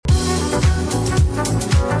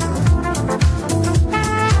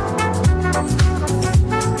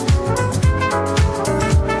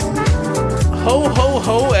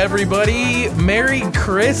everybody. Merry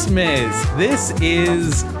Christmas. This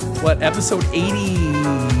is, episode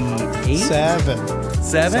 88?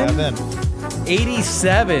 Seven.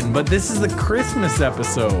 87, but this is the Christmas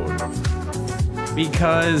episode.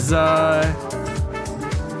 Because, the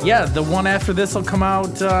one after this will come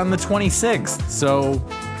out on the 26th. So,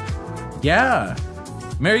 yeah.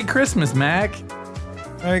 Merry Christmas, Mac.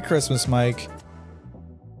 Merry Christmas, Mike.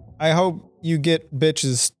 I hope you get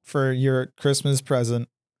bitches for your Christmas present.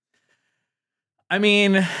 I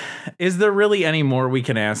mean, is there really any more we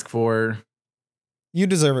can ask for? You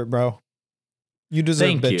deserve it, bro. You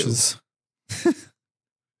deserve Thank bitches.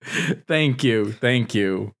 You. Thank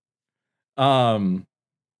you.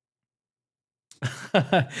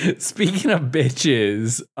 Speaking of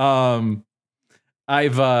bitches,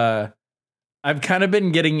 I've kind of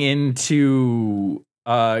been getting into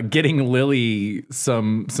getting Lily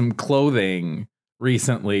some clothing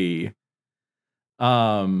recently.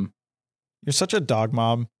 You're such a dog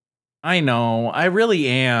mom. I know. I really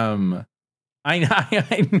am. I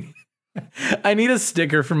need a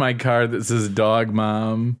sticker for my car that says dog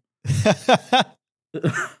mom.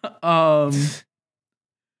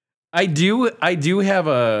 I do have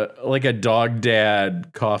a dog dad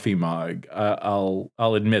coffee mug. I'll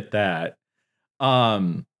admit that.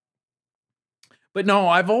 But no,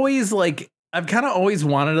 I've kind of always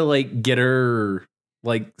wanted to get her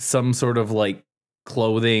some sort of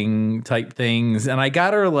clothing type things, and I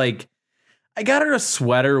got her a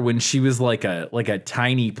sweater when she was a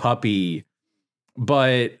tiny puppy,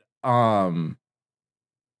 but by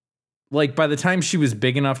the time she was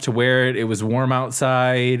big enough to wear it, it was warm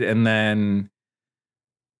outside, and then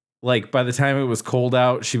by the time it was cold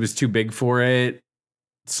out, she was too big for it,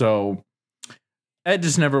 so it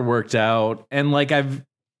just never worked out. And I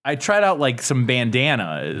tried out some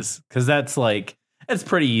bandanas, because that's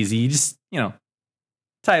pretty easy. You just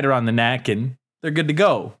tie it around the neck and they're good to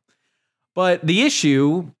go. But the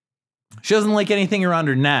issue, she doesn't like anything around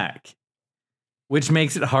her neck, which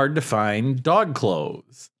makes it hard to find dog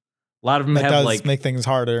clothes. A lot of them have make things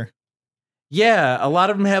harder. Yeah, a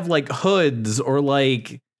lot of them have hoods or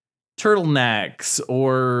turtlenecks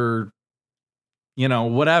or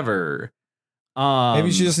whatever.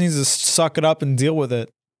 Maybe she just needs to suck it up and deal with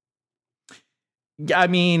it. I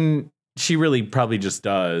mean, she really probably just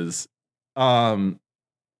does.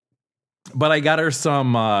 But I got her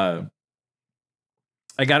some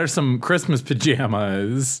Christmas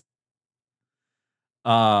pajamas.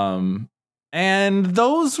 And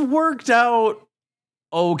those worked out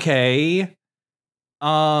okay.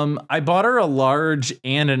 I bought her a large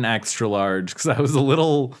and an extra large because I was a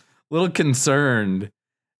little concerned.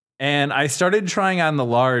 And I started trying on the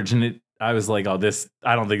large, and I was like, I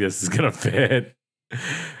don't think this is gonna fit.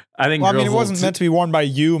 It wasn't meant to be worn by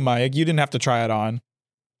you, Mike. You didn't have to try it on.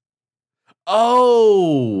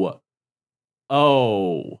 Oh,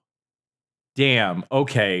 damn.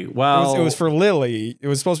 Okay. Well, it was for Lily. It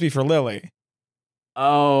was supposed to be for Lily.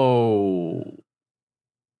 Oh,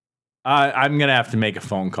 I'm going to have to make a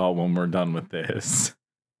phone call when we're done with this.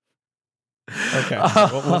 Okay.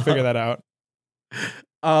 We'll figure that out.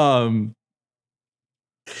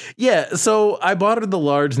 Yeah. So I bought her the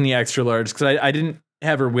large and the extra large because I didn't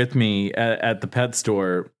have her with me at the pet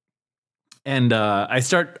store. And I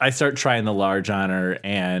start trying the large on her,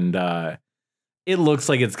 and it looks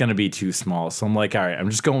like it's gonna be too small. So I'm like, all right, I'm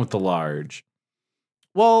just going with the large.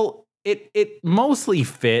 Well, it mostly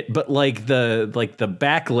fit, but the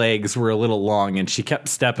back legs were a little long, and she kept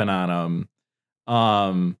stepping on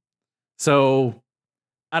them. So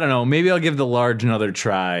I don't know. Maybe I'll give the large another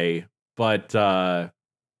try. But so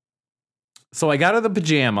I got her the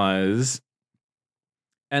pajamas,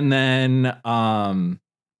 and then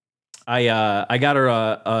I got her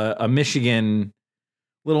a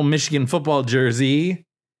little Michigan football jersey,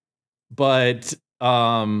 but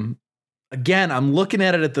again, I'm looking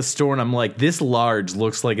at it at the store and I'm like, this large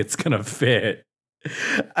looks like it's gonna fit.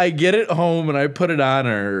 I get it home and I put it on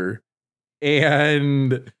her,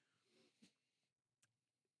 and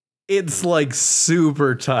it's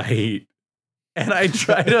super tight. And I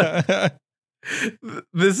try to.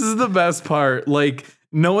 This is the best part.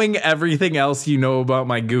 Knowing everything else you know about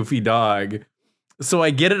my goofy dog. So I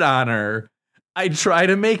get it on her. I try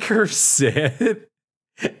to make her sit,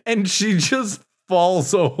 and she just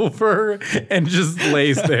falls over and just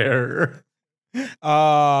lays there.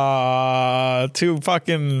 Too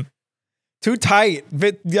tight.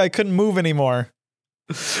 I couldn't move anymore.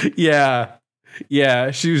 Yeah.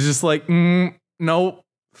 She was just like, nope,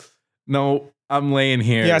 I'm laying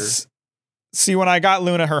here. Yes. See, when I got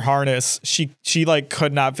Luna her harness, she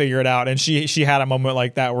could not figure it out, and she had a moment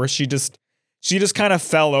like that where she She just kind of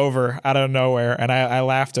fell over out of nowhere, and I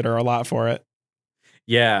laughed at her a lot for it.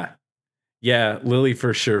 Yeah. Yeah, Lily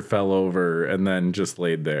for sure fell over and then just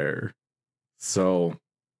laid there. So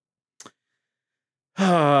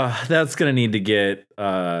that's gonna need to get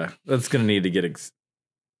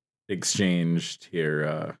exchanged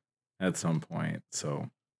here at some point. So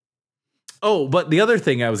but the other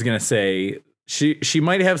thing I was gonna say, she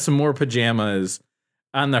might have some more pajamas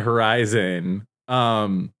on the horizon.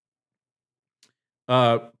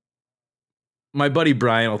 My buddy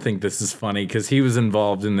Brian will think this is funny because he was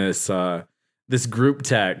involved in this group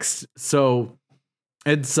text. So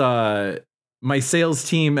it's my sales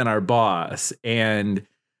team and our boss, and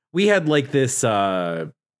we had like this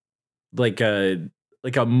like a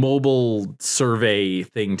mobile survey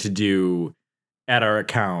thing to do at our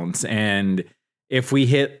accounts, and if we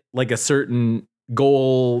hit like a certain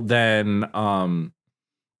goal, then all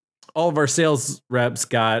of our sales reps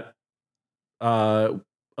got a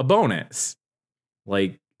bonus,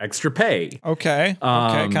 like extra pay. Okay.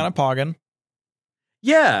 Kind of pogging.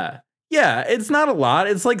 Yeah. It's not a lot.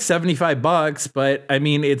 It's like $75, but I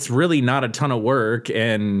mean, it's really not a ton of work.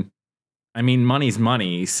 And I mean, money's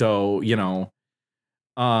money. So,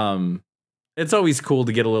 it's always cool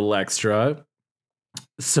to get a little extra.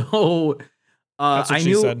 So, That's what I she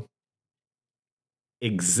knew said.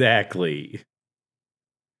 Exactly.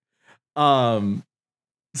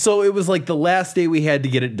 So it was like the last day we had to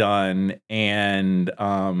get it done, and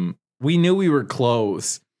we knew we were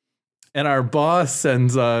close. And our boss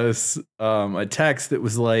sends us a text that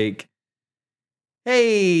was like,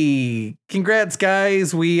 "Hey, congrats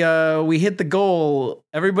guys. We hit the goal.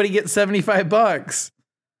 Everybody gets $75."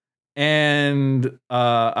 And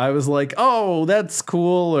I was like, "Oh, that's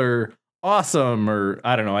cool," or "awesome," or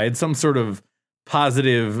I don't know. I had some sort of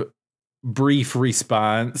positive brief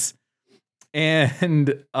response.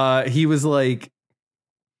 And he was like,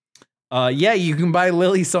 "Yeah, you can buy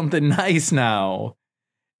Lily something nice now."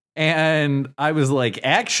 And I was like,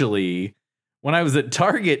 "Actually, when I was at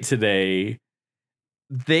Target today,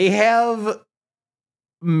 they have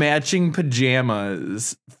matching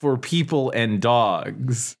pajamas for people and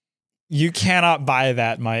dogs." You cannot buy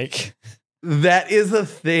that, Mike. That is a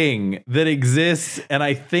thing that exists, and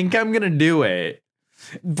I think I'm going to do it.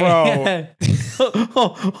 Bro.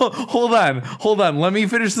 Hold on. Let me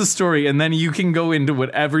finish the story, and then you can go into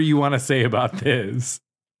whatever you want to say about this.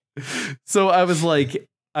 So I was like,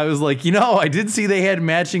 I did see they had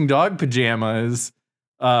matching dog pajamas.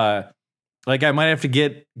 Like I might have to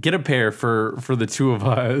get a pair for the two of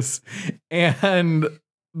us. And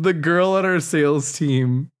the girl on our sales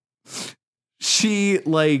team, she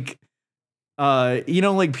like,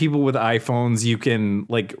 like people with iPhones, you can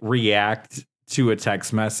like react to a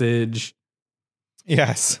text message.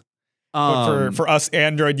 Yes. But for us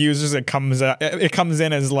Android users, it comes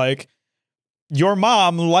in as like, your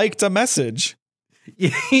mom liked a message.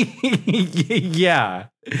 Yeah,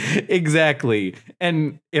 exactly.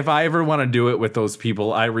 And if I ever want to do it with those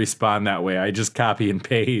people, I respond that way. I just copy and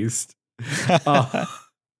paste.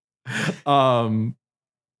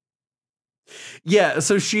 Yeah,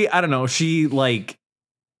 so I don't know, she like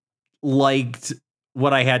liked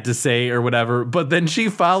what I had to say or whatever, but then she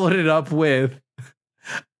followed it up with,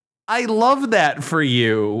 "I love that for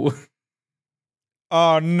you."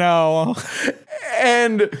 Oh no.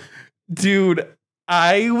 And dude,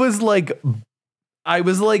 I was like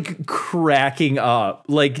cracking up.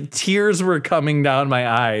 Like tears were coming down my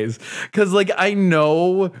eyes, cuz like I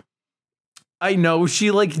know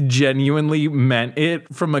she like genuinely meant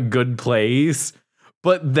it from a good place,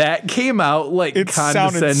 but that came out like It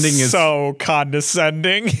condescending so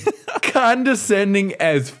condescending. condescending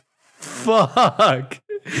as fuck.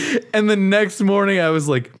 And the next morning I was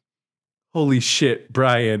like, "Holy shit,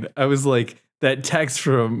 Brian." I was like, that text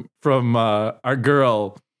from our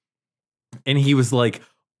girl, and he was like,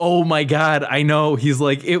 "Oh my God, I know." He's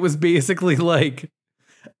like, it was basically like,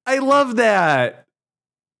 "I love that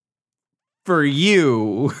for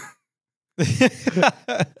you."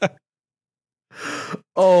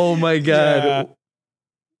 Oh my God.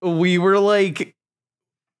 Yeah. We were like,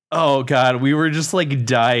 oh God, we were just like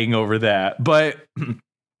dying over that. But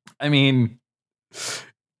I mean,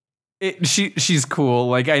 she's cool.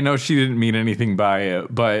 Like, I know she didn't mean anything by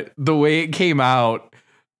it, but the way it came out,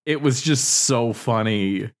 it was just so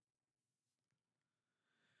funny.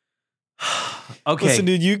 Okay. Listen,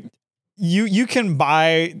 dude, you can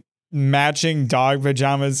buy matching dog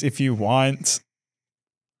pajamas if you want.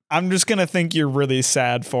 I'm just going to think you're really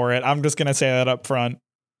sad for it. I'm just going to say that up front.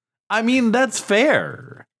 I mean, that's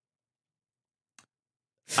fair.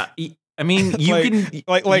 I mean, you can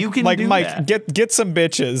like do Mike, that. get some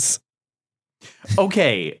bitches.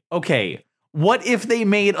 Okay. What if they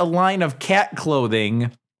made a line of cat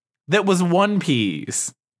clothing that was one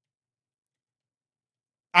piece?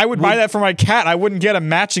 I would buy that for my cat. I wouldn't get a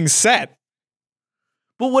matching set.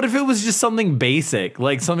 But what if it was just something basic,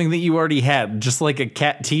 like something that you already had, just like a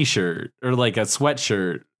cat t-shirt or like a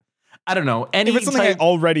sweatshirt? I don't know. If it's something I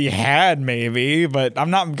already had, maybe, but I'm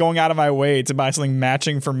not going out of my way to buy something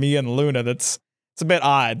matching for me and Luna. It's a bit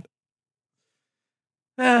odd.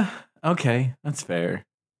 Okay, that's fair.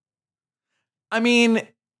 I mean,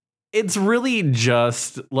 it's really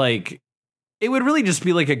just like, it would really just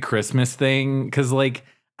be like a Christmas thing, because like,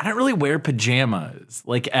 I don't really wear pajamas,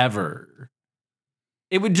 like, ever.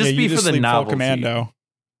 It would just be for the novelty. Full commando.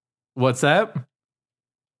 What's that?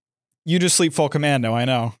 You just sleep full commando, I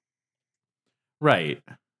know. Right.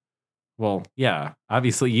 Well, yeah,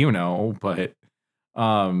 obviously you know, but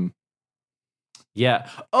yeah.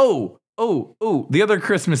 Oh, the other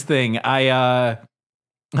Christmas thing, I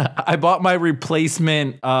bought my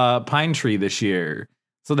replacement pine tree this year.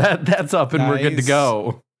 So that's up and we're good to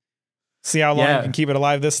go. See how long you can keep it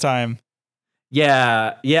alive this time.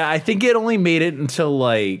 Yeah, I think it only made it until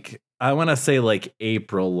like, I want to say like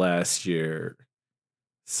April last year.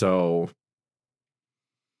 So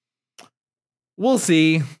we'll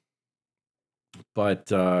see.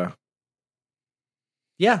 But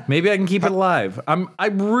yeah, maybe I can keep it alive. I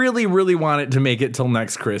really, really want it to make it till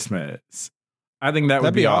next Christmas. I think that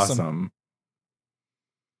would be awesome.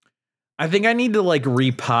 I think I need to like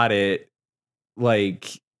repot it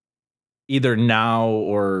like either now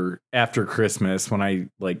or after Christmas when I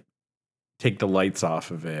like take the lights off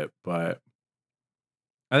of it, but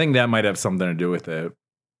I think that might have something to do with it.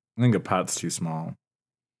 I think a pot's too small.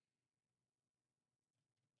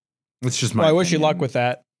 It's just my opinion. I wish you luck with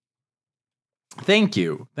that. Thank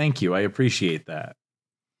you. I appreciate that.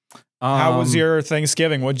 How was your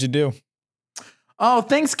Thanksgiving? What'd you do? Oh,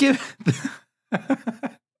 Thanksgiving.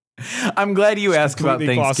 I'm glad you asked about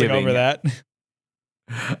Thanksgiving. Over that.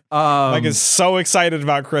 Mike is so excited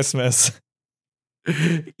about Christmas.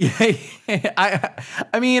 Yeah,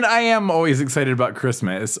 I mean, I am always excited about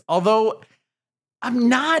Christmas, although I'm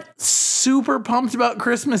not super pumped about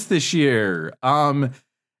Christmas this year.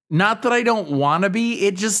 Not that I don't want to be,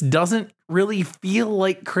 it just doesn't really feel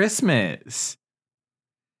like Christmas.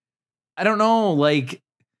 I don't know, like,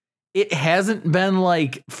 it hasn't been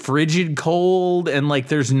like frigid cold and like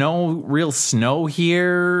there's no real snow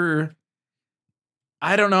here.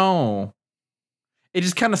 I don't know. It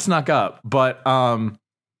just kind of snuck up, but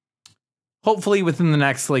hopefully within the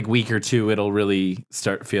next like week or two, it'll really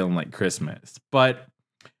start feeling like Christmas. But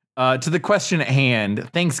to the question at hand,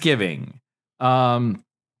 Thanksgiving.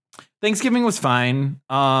 Thanksgiving was fine.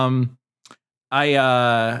 I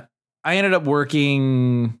ended up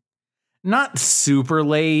working not super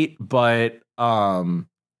late, but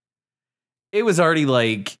it was already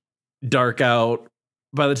like dark out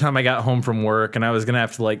by the time I got home from work, and I was gonna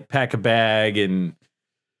have to like pack a bag and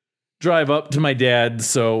drive up to my dad's.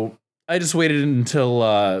 So I just waited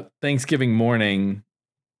until Thanksgiving morning.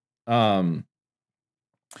 Drove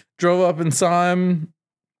up and saw him.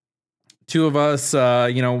 Two of us,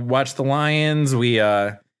 watched the Lions. We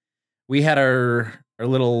had our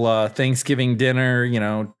little Thanksgiving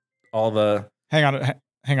dinner. All the hang on.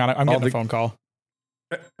 I'm getting a phone call.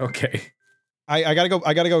 Okay. I gotta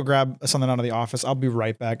go grab something out of the office. I'll be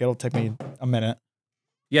right back. It'll take me a minute.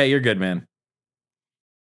 Yeah, you're good, man.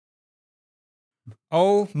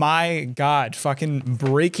 Oh my God. Fucking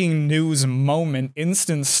breaking news moment.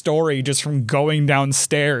 Instant story just from going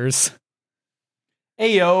downstairs.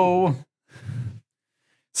 Hey, yo.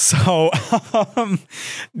 So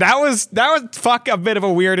that was a bit of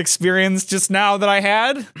a weird experience just now that I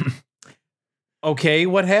had. Okay,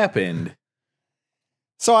 what happened?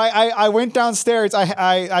 So I went downstairs.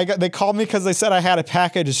 They called me because they said I had a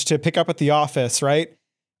package to pick up at the office, right?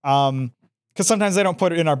 Because sometimes they don't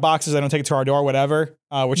put it in our boxes, they don't take it to our door, whatever.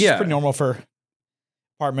 Which is pretty normal for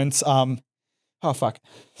apartments. Oh fuck!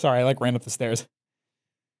 Sorry, I like ran up the stairs.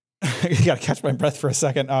 You gotta catch my breath for a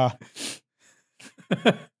second.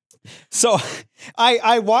 So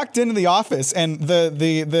I walked into the office and the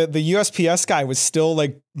USPS guy was still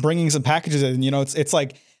like bringing some packages in. It's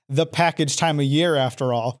like the package time of year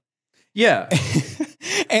after all. Yeah.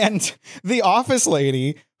 And the office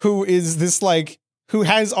lady, who is this like, who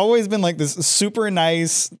has always been like this super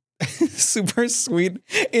nice, super sweet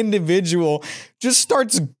individual, just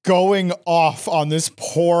starts going off on this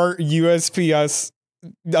poor USPS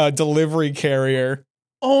delivery carrier.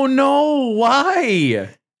 Oh no, why?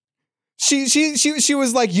 She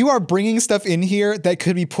was like, you are bringing stuff in here that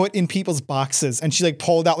could be put in people's boxes, and she like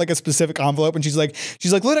pulled out like a specific envelope, and she's like,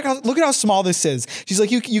 look at how small this is. She's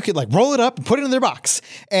like, you could like roll it up and put it in their box,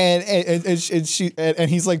 and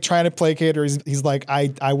he's like trying to placate her. He's like, I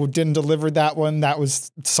didn't deliver that one. That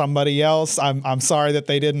was somebody else. I'm sorry that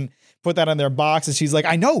they didn't put that on their box. And she's like,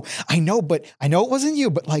 I know, but I know it wasn't you,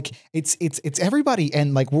 but like, it's everybody.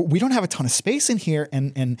 And like, we don't have a ton of space in here.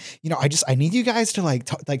 And, you know, I need you guys to like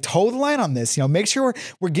toe the line on this, you know, make sure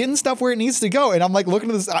we're getting stuff where it needs to go. And I'm like, looking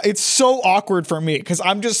at this, it's so awkward for me, 'cause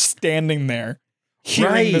I'm just standing there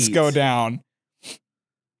hearing this go down.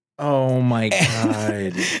 Oh my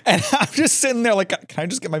God. And I'm just sitting there like, can I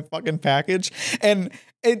just get my fucking package? And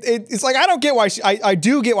it's like, I don't get why I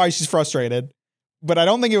do get why she's frustrated, but I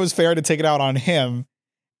don't think it was fair to take it out on him.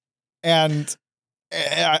 And so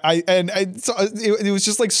it was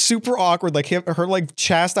just like super awkward, like her like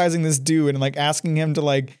chastising this dude and like asking him to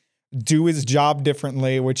like do his job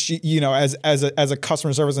differently, which, you know, as a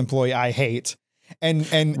customer service employee, I hate. And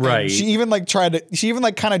right. And she even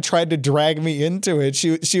kind of tried to drag me into it.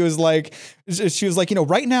 She was like, you know,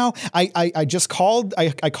 right now I just called,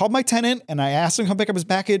 I called my tenant and I asked him to come pick up his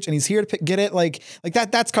package and he's here to get it. Like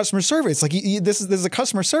that's customer service. Like this is a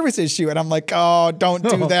customer service issue. And I'm like, oh, don't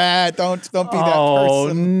do that. Don't be that person.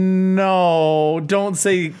 Oh no, don't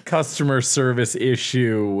say customer service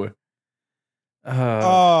issue.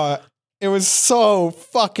 It was so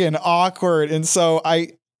fucking awkward. And so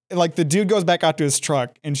like the dude goes back out to his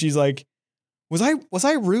truck and she's like, was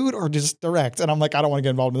I rude or just direct? And I'm like, I don't want to get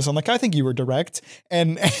involved in this. I'm like, I think you were direct.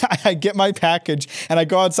 And I get my package and I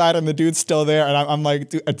go outside and the dude's still there. And I'm like,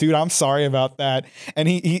 dude, I'm sorry about that. And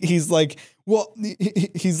he's like, well,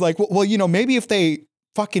 you know, maybe if they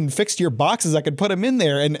fucking fixed your boxes, I could put them in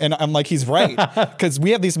there. And I'm like, he's right. Cause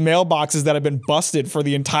we have these mailboxes that have been busted for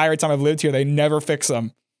the entire time I've lived here. They never fix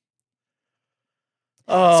them.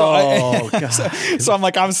 Oh, God. So I'm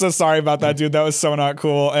like, I'm so sorry about that, dude. That was so not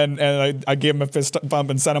cool. And I gave him a fist bump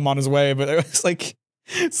and sent him on his way. But it was like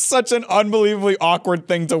such an unbelievably awkward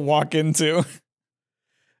thing to walk into.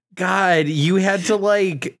 God, you had to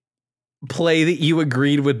like play that you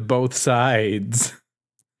agreed with both sides.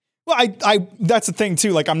 Well, I that's the thing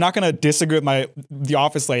too. Like, I'm not gonna disagree with the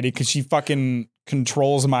office lady because she fucking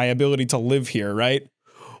controls my ability to live here, right?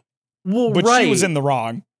 Well, but right. She was in the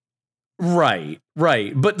wrong. Right.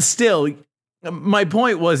 But still, my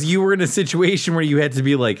point was you were in a situation where you had to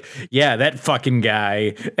be like, yeah, that fucking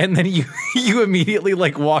guy. And then you immediately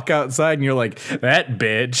like walk outside and you're like, that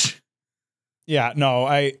bitch. Yeah, no,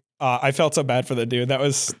 I felt so bad for the dude. That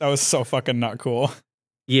was so fucking not cool.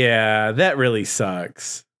 Yeah, that really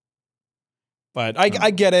sucks. But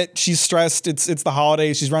I get it. She's stressed. It's the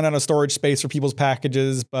holidays. She's running out of storage space for people's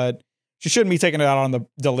packages, but she shouldn't be taking it out on the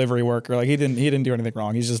delivery worker. Like he didn't do anything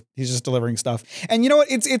wrong. He's just delivering stuff. And you know what?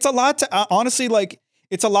 It's a lot to honestly, like,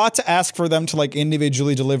 it's a lot to ask for them to like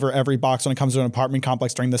individually deliver every box when it comes to an apartment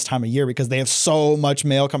complex during this time of year because they have so much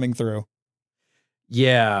mail coming through.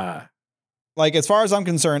 Yeah. Like, as far as I'm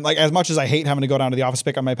concerned, like, as much as I hate having to go down to the office to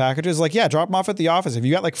pick up my packages, like, yeah, drop them off at the office. If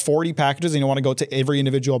you got like 40 packages and you want to go to every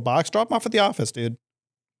individual box, drop them off at the office, dude.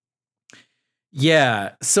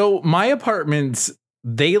 Yeah. So my apartments,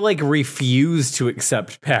 they like refuse to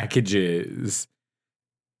accept packages.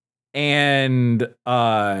 And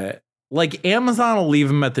like Amazon will leave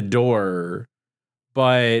them at the door,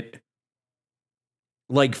 but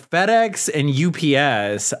like FedEx and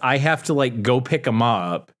UPS, I have to like go pick them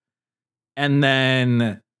up. And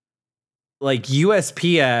then like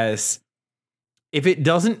USPS, if it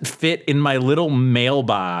doesn't fit in my little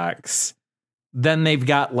mailbox, then they've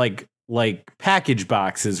got like package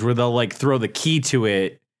boxes where they'll like throw the key to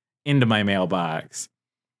it into my mailbox.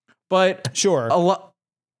 But sure,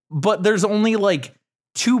 but there's only like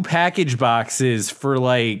 2 package boxes for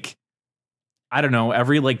like, I don't know,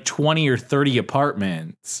 every like 20 or 30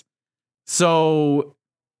 apartments. So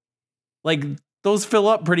like those fill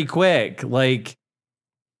up pretty quick. Like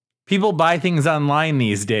people buy things online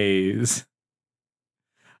these days.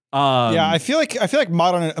 Yeah, I feel like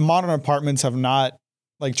modern apartments have not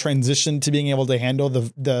like transitioned to being able to handle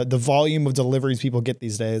the volume of deliveries people get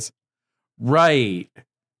these days. Right.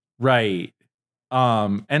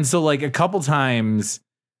 And so like a couple times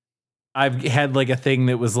I've had like a thing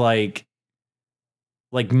that was like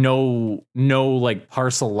no like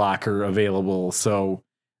parcel locker available. So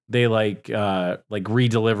they like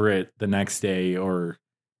redeliver it the next day, or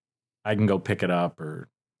I can go pick it up or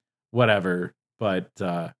whatever. But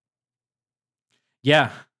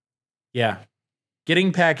yeah.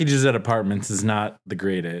 Getting packages at apartments is not the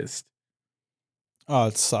greatest. Oh,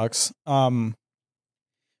 it sucks.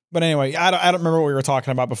 But anyway, I don't remember what we were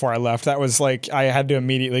talking about before I left. That was like I had to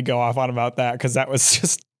immediately go off on about that because that was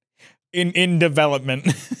just in development.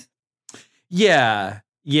 Yeah.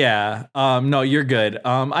 Yeah. No, you're good.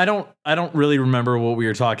 I don't really remember what we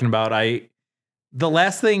were talking about. The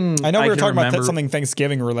last thing I know we were talking remember, about something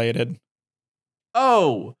Thanksgiving related.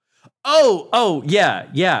 Oh,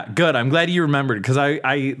 yeah. Good. I'm glad you remembered because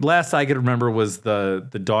I last I could remember was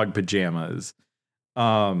the dog pajamas.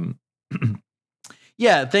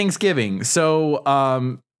 Yeah, Thanksgiving. So,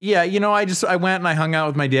 yeah, I went and I hung out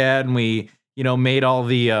with my dad and we, made all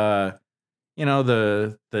the,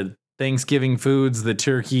 the Thanksgiving foods, the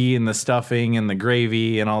turkey and the stuffing and the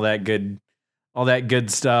gravy and all that good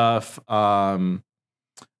stuff.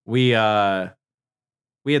 We had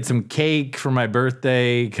some cake for my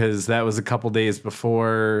birthday because that was a couple days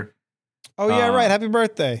before. Oh yeah, right. Happy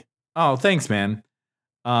birthday. Oh, thanks, man.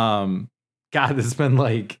 God, it's been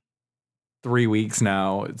like 3 weeks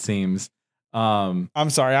now, it seems. I'm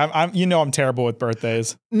sorry. I'm terrible with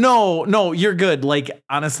birthdays. No, you're good. Like,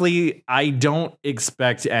 honestly, I don't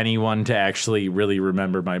expect anyone to actually really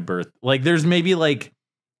remember my birth. Like, there's maybe like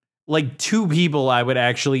 2 people I would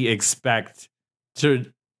actually expect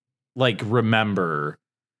to like remember.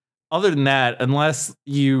 Other than that, unless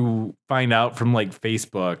you find out from like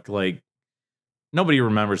Facebook, like nobody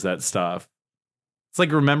remembers that stuff. It's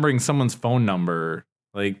like remembering someone's phone number.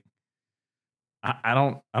 Like I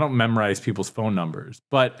don't memorize people's phone numbers,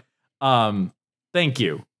 but thank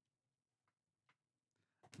you.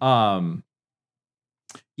 Yeah,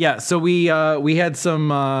 so we had some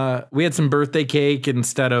birthday cake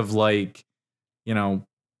instead of like,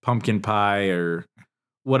 pumpkin pie or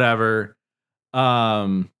whatever.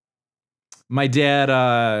 My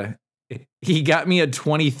dad, he got me a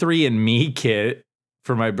 23andMe kit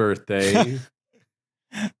for my birthday.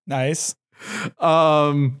 Nice.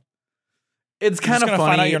 It's kind of funny.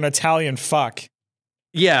 Find out you're an Italian fuck.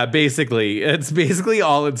 Yeah, basically. It's basically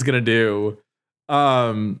all it's gonna do.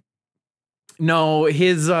 No,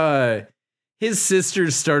 his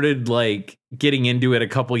sisters started like getting into it a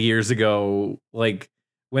couple years ago, like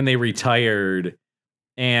when they retired,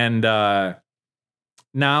 and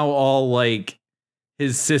now all like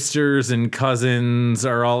his sisters and cousins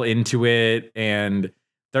are all into it, and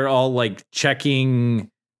they're all like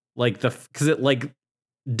checking like because it like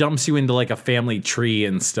dumps you into like a family tree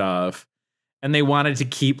and stuff, and they wanted to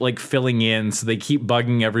keep like filling in, so they keep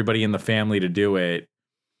bugging everybody in the family to do it.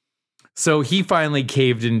 So he finally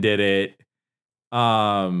caved and did it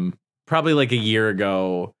probably like a year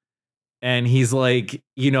ago, and he's like,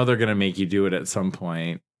 they're gonna make you do it at some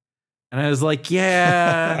point. And I was like,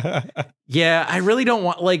 yeah, I really don't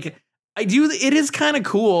want, like, I do. It is kind of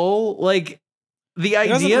cool. Like, the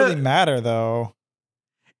idea. It doesn't really matter, though.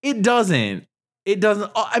 It doesn't.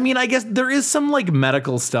 I mean, I guess there is some, like,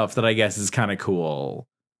 medical stuff that I guess is kind of cool.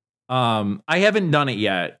 I haven't done it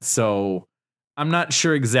yet, so I'm not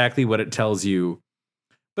sure exactly what it tells you.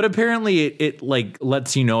 But apparently it like,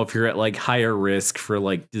 lets you know if you're at, like, higher risk for,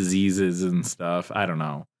 like, diseases and stuff. I don't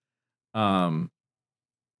know.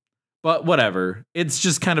 But whatever. It's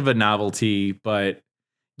just kind of a novelty, but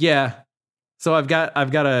yeah. So I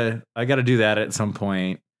gotta do that at some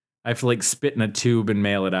point. I have to like spit in a tube and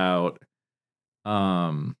mail it out.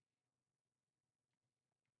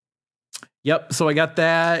 Yep, so I got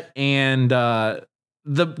that, and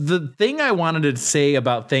the thing I wanted to say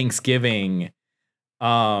about Thanksgiving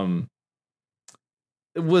was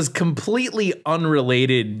completely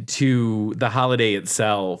unrelated to the holiday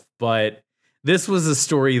itself, but this was a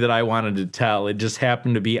story that I wanted to tell. It just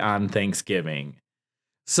happened to be on Thanksgiving.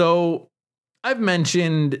 So I've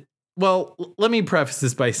mentioned, well, let me preface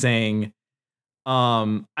this by saying,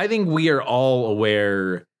 I think we are all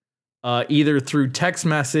aware, either through text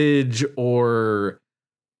message or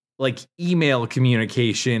like email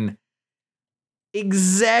communication,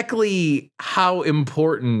 exactly how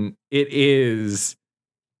important it is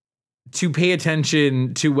to pay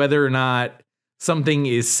attention to whether or not something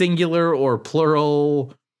is singular or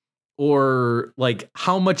plural, or like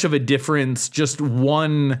how much of a difference just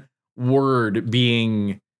one word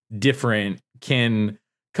being different can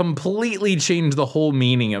completely change the whole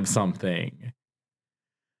meaning of something.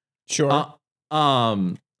 Sure.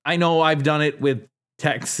 I know I've done it with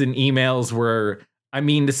texts and emails where I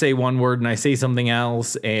mean to say one word and I say something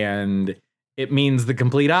else and it means the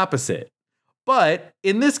complete opposite. But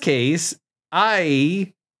in this case,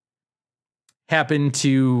 I happen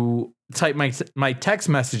to type my text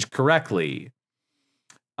message correctly.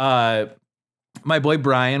 My boy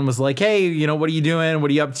Brian was like, "Hey, what are you doing? What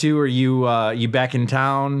are you up to? Are you back in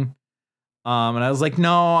town?" And I was like,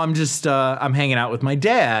 "No, I'm just I'm hanging out with my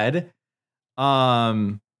dad."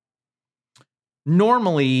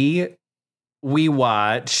 normally we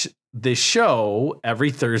watch this show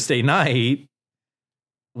every Thursday night.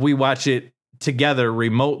 We watch it together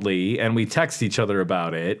remotely and we text each other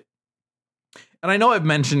about it. And I know I've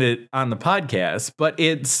mentioned it on the podcast, but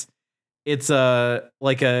it's a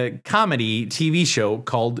comedy TV show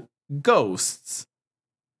called Ghosts.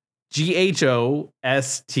 GHOSTS.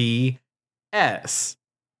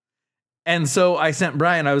 And so I sent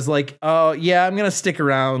Brian, I was like, oh yeah, I'm going to stick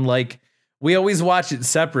around. Like, we always watch it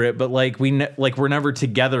separate, but like we're never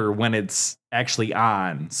together when it's actually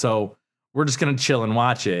on. So we're just going to chill and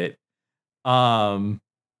watch it. And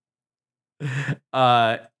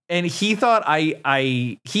he thought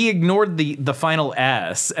he ignored the final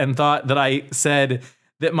S and thought that I said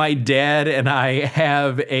that my dad and I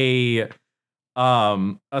have a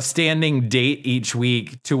standing date each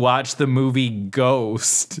week to watch the movie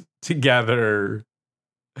Ghost together,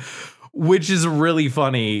 which is really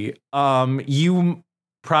funny. You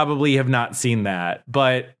probably have not seen that,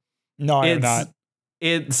 but no, I have not.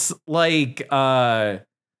 It's like Patrick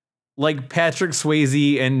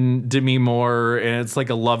Swayze and Demi Moore, and it's like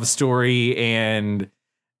a love story, and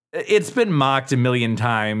it's been mocked a million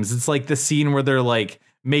times. It's like the scene where they're like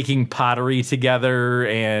making pottery together,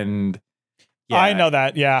 and yeah. I know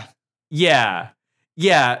that. Yeah.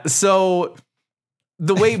 So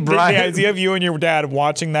the way Brian, the idea of you and your dad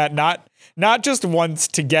watching that, not just once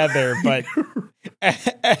together, but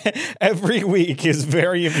every week is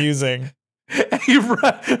very amusing.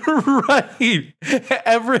 Right.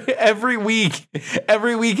 Every week at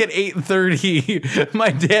 8:30,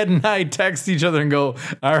 my dad and I text each other and go,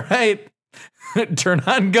 all right, turn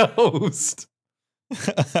on Ghost.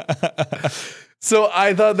 So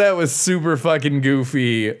I thought that was super fucking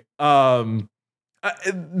goofy.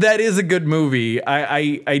 That is a good movie.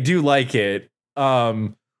 I do like it.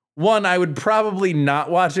 One, I would probably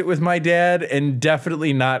not watch it with my dad, and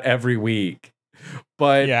definitely not every week.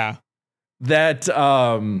 But yeah. That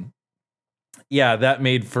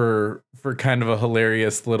made for kind of a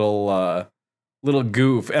hilarious little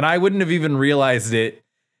goof, and I wouldn't have even realized it,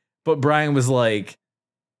 but Brian was like,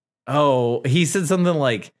 oh, he said something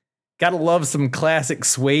like, gotta love some classic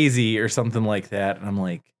Swayze or something like that, and I'm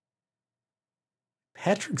like,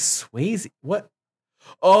 Patrick Swayze? What?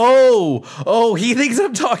 Oh, he thinks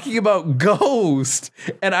I'm talking about Ghost,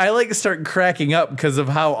 and I like start cracking up because of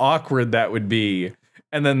how awkward that would be.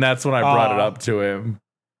 And then that's when I brought it up to him.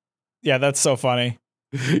 Yeah, that's so funny.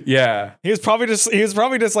 Yeah. He was probably just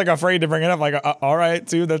like afraid to bring it up. Like, all right,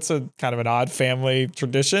 dude, that's a kind of an odd family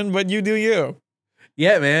tradition, but you do you.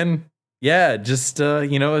 Yeah, man. Yeah, just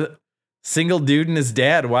a single dude and his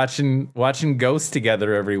dad watching Ghosts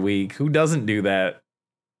together every week. Who doesn't do that?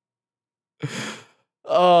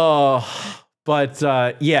 Oh, but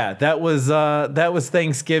yeah, that was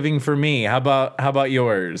Thanksgiving for me. How about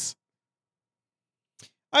yours?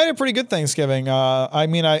 I had a pretty good Thanksgiving. I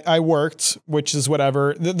mean, I worked, which is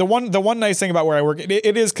whatever. The one nice thing about where I work,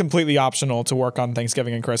 it is completely optional to work on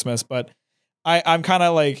Thanksgiving and Christmas, but I'm kind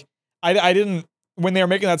of like, I didn't, when they were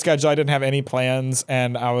making that schedule, I didn't have any plans,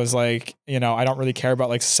 and I was like, I don't really care about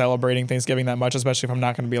like celebrating Thanksgiving that much, especially if I'm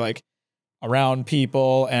not going to be like around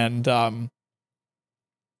people, and I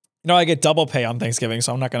get double pay on Thanksgiving,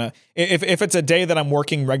 so I'm not gonna, if it's a day that I'm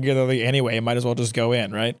working regularly anyway, I might as well just go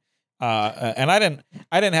in, right? And I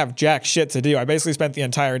didn't have jack shit to do. I basically spent the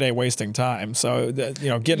entire day wasting time. So,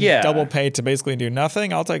 getting double pay to basically do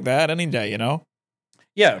nothing, I'll take that any day,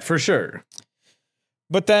 Yeah, for sure.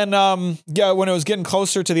 But then, when it was getting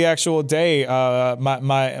closer to the actual day,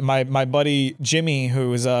 my buddy Jimmy,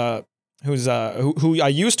 who I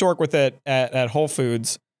used to work with at Whole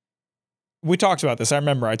Foods, we talked about this. I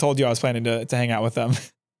remember I told you I was planning to hang out with them.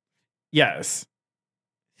 Yes.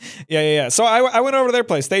 Yeah. So I went over to their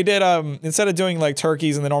place. They did instead of doing like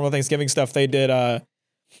turkeys and the normal Thanksgiving stuff, they did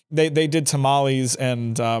they did tamales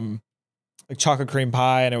and like chocolate cream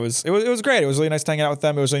pie, and it was great. It was really nice to hang out with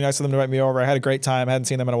them. It was really nice of them to invite me over. I had a great time. I hadn't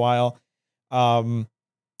seen them in a while.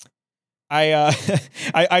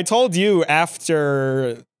 I told you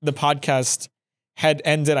after the podcast had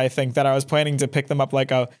ended, I think, that I was planning to pick them up like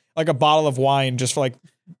a bottle of wine just for like,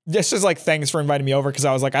 just as like thanks for inviting me over, because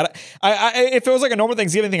I was like, I if it was like a normal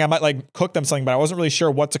Thanksgiving thing, I might like cook them something, but I wasn't really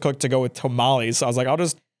sure what to cook to go with tamales. So I was like, I'll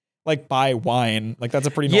just like buy wine. Like that's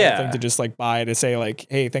a pretty normal thing to just like buy to say like,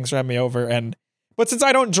 hey, thanks for having me over. But since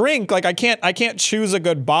I don't drink, like I can't choose a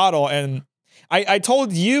good bottle. And I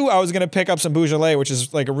told you I was gonna pick up some Beaujolais, which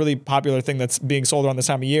is like a really popular thing that's being sold around this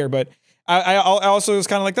time of year, but I also was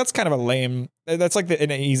kind of like, that's kind of a lame, that's like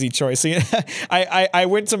an easy choice. When I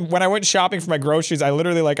went shopping for my groceries, I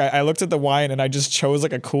literally like, I looked at the wine and I just chose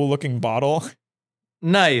like a cool looking bottle.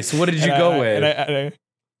 Nice. What did you And go with?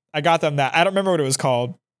 I got them that. I don't remember what it was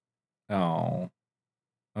called. Oh,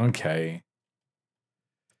 okay.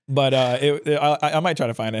 But I might try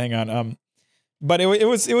to find it. Hang on. But it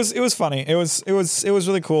was funny. It was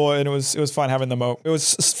really cool, and it was fun having them over. It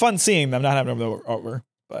was fun seeing them, not having them over.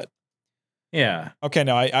 But yeah. Okay,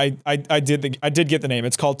 no, I did get the name.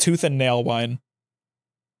 It's called Tooth and Nail Wine.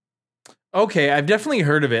 Okay, I've definitely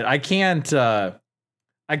heard of it. I can't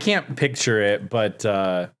picture it, but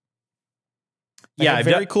yeah,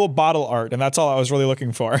 very cool bottle art, and that's all I was really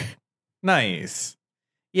looking for. Nice.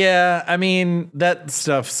 Yeah, I mean that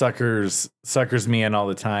stuff suckers me in all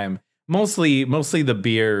the time. Mostly the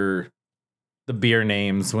beer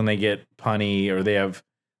names when they get punny or they have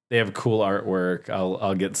cool artwork.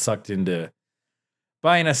 I'll get sucked into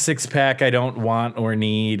buying a 6-pack I don't want or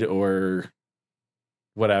need or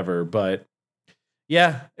whatever. But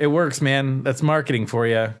yeah, it works, man. That's marketing for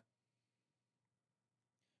you.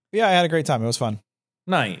 Yeah, I had a great time. It was fun.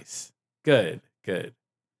 Nice. Good.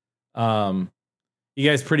 You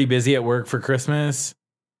guys pretty busy at work for Christmas?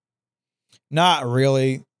 Not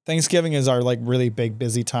really. Thanksgiving is our like really big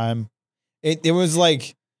busy time. It was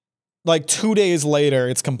like 2 days later,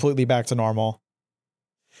 it's completely back to normal.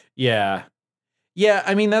 Yeah.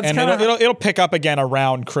 I mean that's and kind of it'll pick up again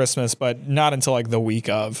around Christmas, but not until like the week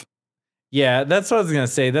of. Yeah, that's what I was gonna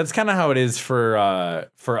say. That's kind of how it is for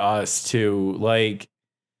us too. Like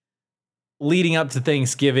leading up to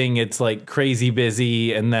Thanksgiving, it's like crazy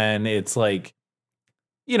busy, and then it's like,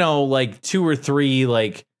 like 2 or 3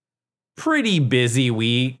 like pretty busy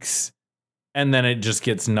weeks, and then it just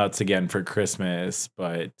gets nuts again for Christmas.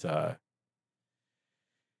 But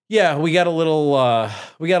yeah, we got a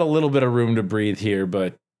little bit of room to breathe here,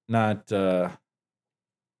 but not too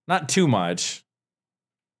much.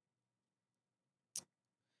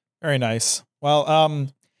 Very nice. Well,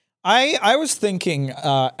 I was thinking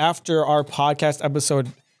after our podcast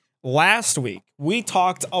episode last week, we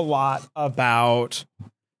talked a lot about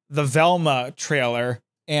the Velma trailer,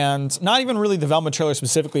 and not even really the Velma trailer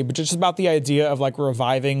specifically, but just about the idea of like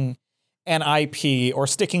reviving an IP or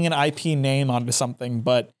sticking an IP name onto something,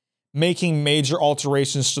 but making major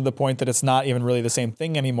alterations to the point that it's not even really the same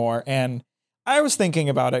thing anymore. And I was thinking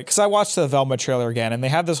about it because I watched the Velma trailer again, and they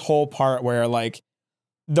have this whole part where like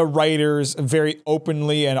the writers very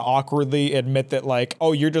openly and awkwardly admit that like,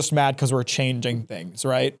 oh, you're just mad because we're changing things,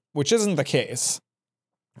 right? Which isn't the case.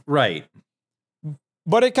 Right.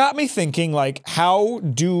 But it got me thinking, like, how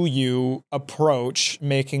do you approach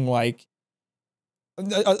making like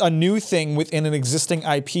a new thing within an existing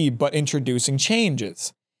IP, but introducing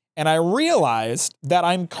changes? And I realized that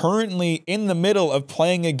I'm currently in the middle of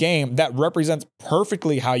playing a game that represents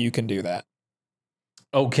perfectly how you can do that.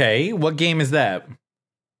 Okay, what game is that?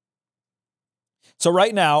 So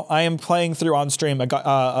right now, I am playing through on stream a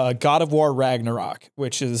God of War Ragnarok,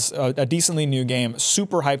 which is a decently new game,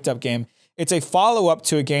 super hyped up game. It's a follow-up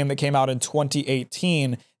to a game that came out in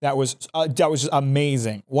 2018 that was just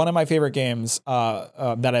amazing. One of my favorite games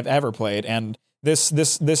that I've ever played, and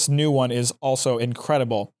this new one is also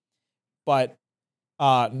incredible. But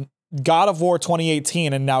God of War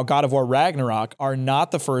 2018 and now God of War Ragnarok are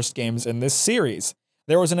not the first games in this series.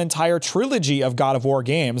 There was an entire trilogy of God of War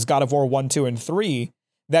games, God of War 1, 2, and 3,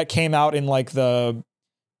 that came out in like the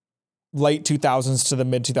late 2000s to the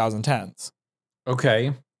mid 2010s.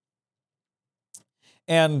 Okay.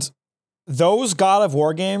 And those God of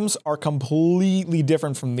War games are completely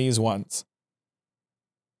different from these ones.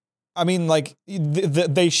 I mean, like,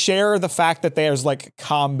 they share the fact that there's like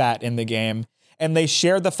combat in the game, and they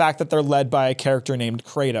share the fact that they're led by a character named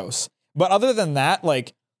Kratos. But other than that,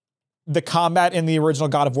 like, the combat in the original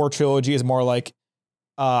God of War trilogy is more like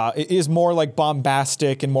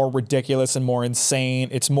bombastic and more ridiculous and more insane.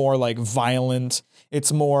 It's more like violent.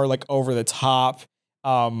 It's more like over the top.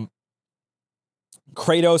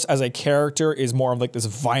 Kratos as a character is more of like this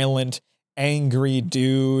violent, angry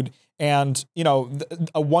dude. And,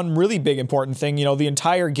 one really big important thing, the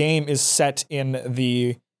entire game is set in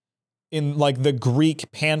like the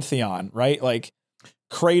Greek pantheon, right? Like,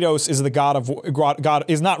 Kratos is the God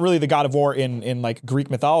is not really the God of War in like Greek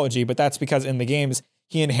mythology, but that's because in the games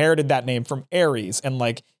he inherited that name from Ares, and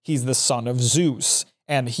like he's the son of Zeus,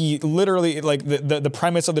 and he literally like the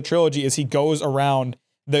premise of the trilogy is he goes around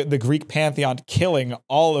the Greek pantheon killing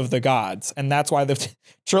all of the gods, and that's why the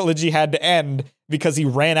trilogy had to end, because he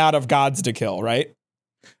ran out of gods to kill, right?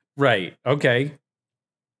 Right. Okay.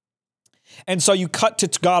 And so you cut to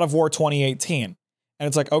God of War 2018, and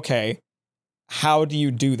it's like, okay, how do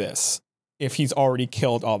you do this if he's already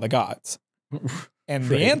killed all the gods? And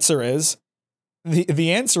Right.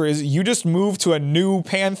 the answer is you just move to a new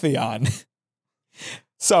pantheon.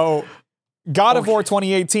 So God of War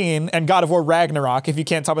 2018 and God of War Ragnarok, if you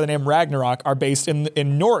can't tell by the name Ragnarok, are based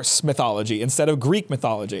in Norse mythology instead of Greek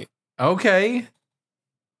mythology. Okay.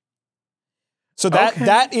 So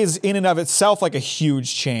that is in and of itself like a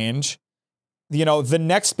huge change. You know, the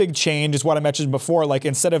next big change is what I mentioned before. Like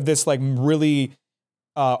instead of this like really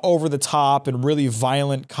over the top and really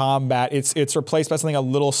violent combat, it's replaced by something a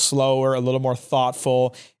little slower, a little more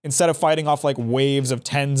thoughtful. Instead of fighting off like waves of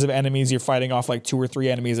tens of enemies, you're fighting off like 2 or 3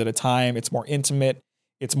 enemies at a time. It's more intimate.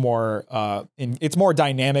 It's more it's more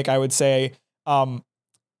dynamic, I would say. And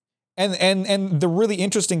the really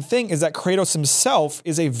interesting thing is that Kratos himself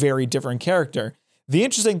is a very different character. The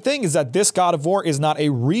interesting thing is that this God of War is not a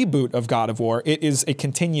reboot of God of War. It is a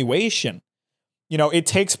continuation. You know, it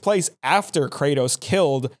takes place after Kratos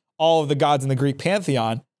killed all of the gods in the Greek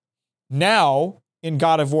pantheon. Now, in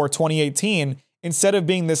God of War 2018, instead of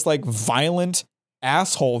being this like violent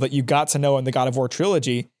asshole that you got to know in the God of War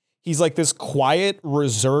trilogy, he's like this quiet,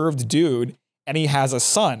 reserved dude, and he has a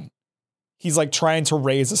son. He's like trying to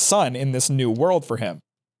raise a son in this new world for him.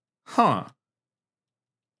 Huh.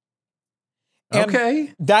 And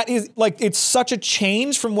okay. That is like, it's such a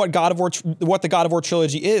change from what the God of War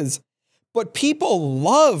trilogy is. But people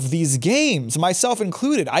love these games, myself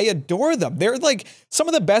included. I adore them. They're like some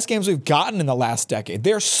of the best games we've gotten in the last decade.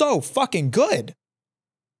 They're so fucking good.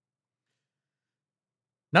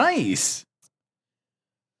 Nice.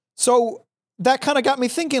 So that kind of got me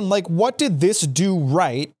thinking, like, what did this do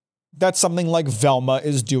right that something like Velma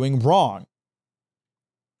is doing wrong?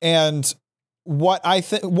 And what I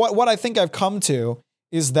think I've come to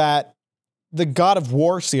is that the God of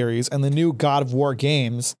War series and the new God of War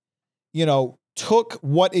games, you know, took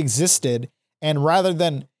what existed, and rather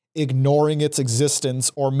than ignoring its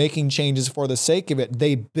existence or making changes for the sake of it,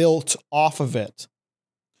 they built off of it.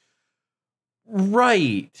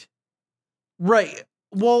 Right.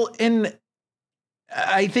 Well, and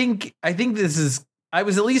I think this is, I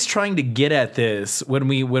was at least trying to get at this when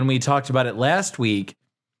we talked about it last week.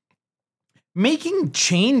 Making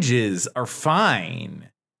changes are fine,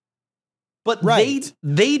 but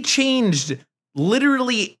they changed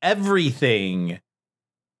literally everything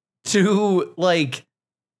to, like,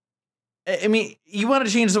 I mean, you want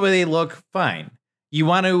to change the way they look? Fine. You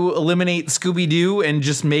want to eliminate Scooby-Doo and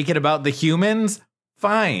just make it about the humans?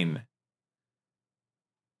 Fine.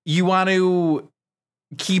 You want to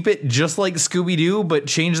keep it just like Scooby-Doo, but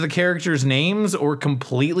change the characters' names or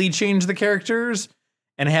completely change the characters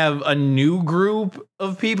and have a new group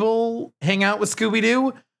of people hang out with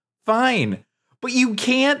Scooby-Doo? Fine. But you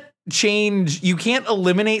can't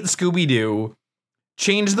eliminate Scooby-Doo,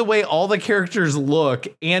 change the way all the characters look,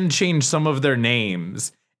 and change some of their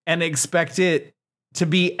names and expect it to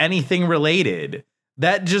be anything related.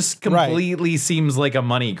 That just completely seems like a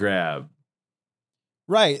money grab.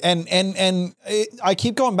 Right. I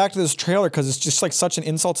keep going back to this trailer because it's just like such an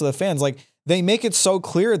insult to the fans. Like, they make it so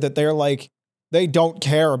clear that they're like, they don't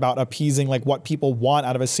care about appeasing like what people want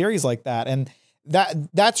out of a series like that. And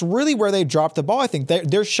that's really where they dropped the ball. I think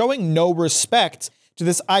they're showing no respect to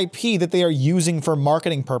this IP that they are using for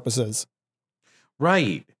marketing purposes.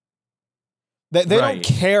 Right. They don't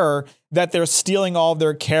care that they're stealing all of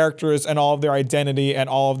their characters and all of their identity and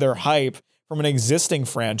all of their hype from an existing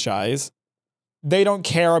franchise. They don't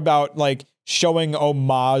care about like showing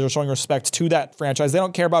homage or showing respect to that franchise. They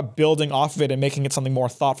don't care about building off of it and making it something more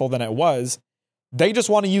thoughtful than it was. They just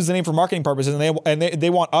want to use the name for marketing purposes, and they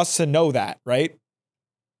want us to know that, right?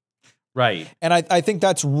 Right. And I think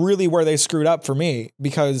that's really where they screwed up for me,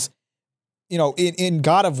 because, you know, in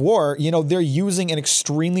God of War, you know, they're using an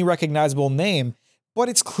extremely recognizable name, but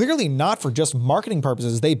it's clearly not for just marketing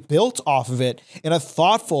purposes. They built off of it in a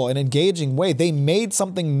thoughtful and engaging way. They made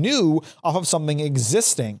something new off of something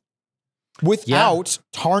existing without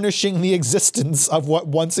tarnishing the existence of what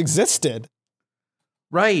once existed.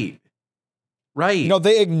 Right. You know,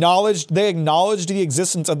 they acknowledged the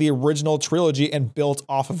existence of the original trilogy and built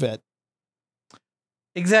off of it.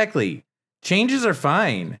 Exactly. Changes are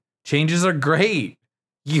fine. Changes are great.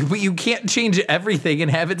 You can't change everything and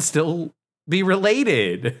have it still be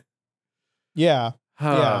related. Yeah.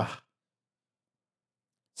 Yeah.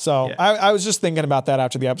 So yeah. I was just thinking about that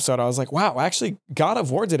after the episode. I was like, wow, actually, God of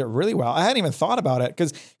War did it really well. I hadn't even thought about it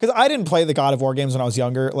because I didn't play the God of War games when I was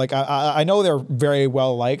younger. Like, I know they're very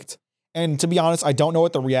well liked. And to be honest, I don't know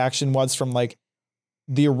what the reaction was from like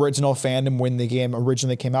the original fandom when the game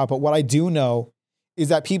originally came out. But what I do know is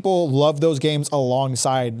that people love those games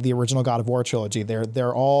alongside the original God of War trilogy.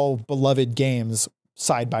 They're all beloved games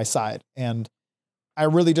side by side. And I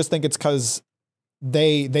really just think it's because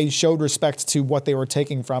they showed respect to what they were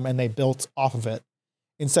taking from and they built off of it,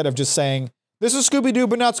 instead of just saying, This is Scooby-Doo,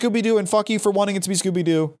 but not Scooby-Doo, and fuck you for wanting it to be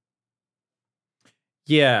Scooby-Doo.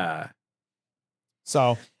 Yeah.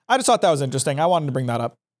 So I just thought that was interesting. I wanted to bring that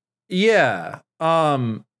up. Yeah.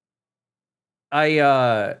 Well,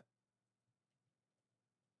 I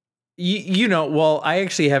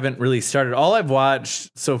actually haven't really started. All I've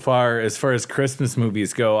watched so far as Christmas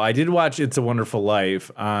movies go, I did watch It's a Wonderful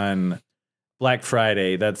Life on Black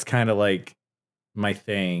Friday. That's kind of like my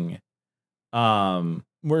thing.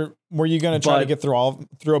 Were you going to try to get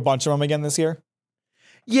through a bunch of them again this year?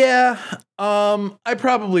 Yeah. I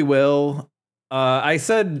probably will. I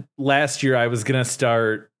said last year I was going to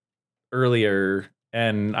start earlier,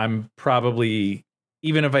 and I'm probably,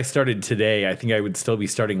 even if I started today, I think I would still be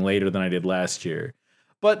starting later than I did last year,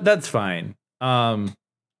 but that's fine. I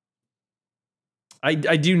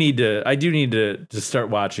do need to start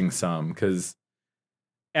watching some, because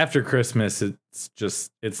after Christmas,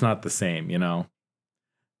 it's not the same, you know?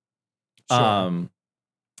 Sure.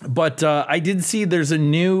 But I did see there's a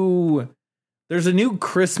new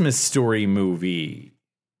Christmas Story movie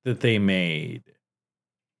that they made.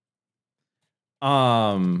 Like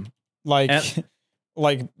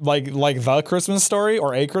the Christmas Story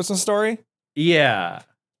or A Christmas Story? Yeah.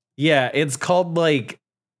 Yeah, it's called like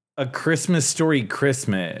A Christmas Story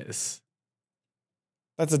Christmas.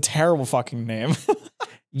 That's a terrible fucking name.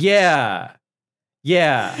 Yeah.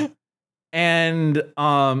 Yeah. And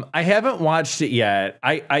I haven't watched it yet.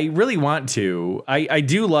 I really want to. I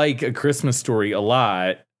do like A Christmas Story a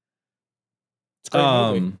lot. It's a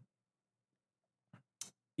great movie.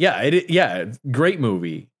 Yeah, it's a great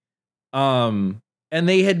movie. And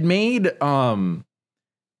they had made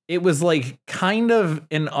it was like kind of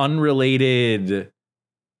an unrelated,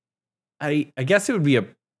 I guess it would be a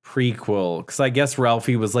prequel, because I guess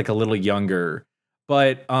Ralphie was like a little younger.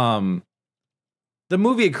 But the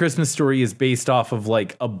movie A Christmas Story is based off of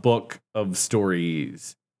like a book of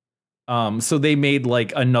stories. So they made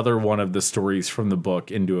like another one of the stories from the book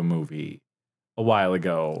into a movie a while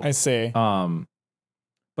ago. I see.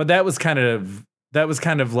 But that was kind of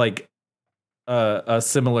like a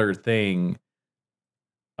similar thing.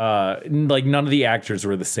 Like none of the actors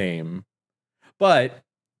were the same. But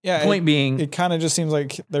yeah, point being, it kind of just seems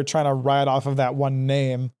like they're trying to ride off of that one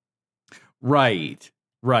name. Right.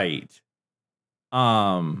 But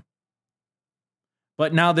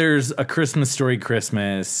now there's A Christmas Story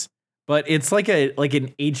Christmas, but it's like an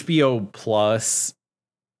HBO Plus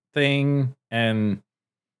thing, and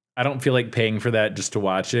I don't feel like paying for that just to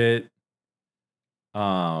watch it.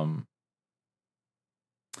 I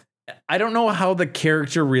don't know how the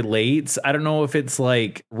character relates. I don't know if it's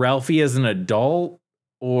like Ralphie as an adult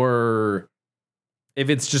or if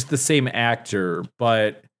it's just the same actor,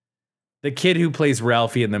 but the kid who plays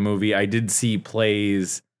Ralphie in the movie, I did see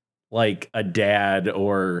plays like a dad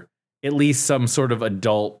or at least some sort of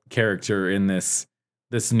adult character in this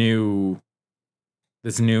new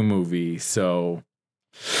movie. So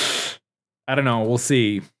I don't know. We'll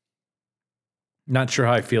see. Not sure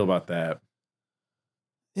how I feel about that.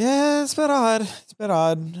 Yeah, it's a bit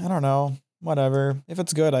odd. I don't know. Whatever. If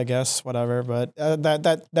it's good, I guess. Whatever. But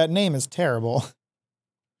that name is terrible.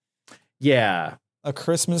 Yeah. A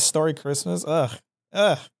Christmas Story Christmas? Ugh.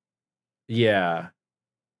 Yeah.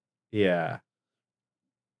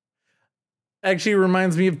 Actually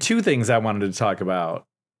reminds me of two things I wanted to talk about.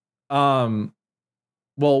 Well,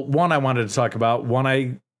 one I wanted to talk about, one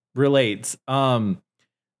I relates.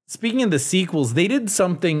 Speaking of the sequels, they did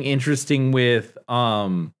something interesting with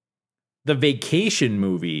the Vacation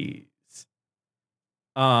movies.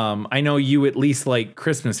 I know you at least like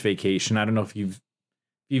Christmas Vacation. I don't know if you've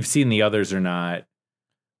seen the others or not.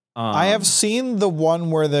 I have seen the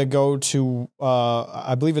one where they go to,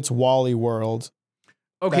 I believe it's Wally World.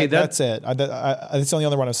 Okay, that's it. That's the only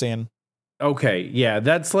other one I've seen. Okay, yeah,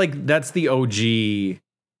 that's the OG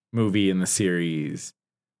movie in the series.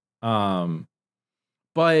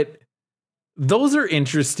 But those are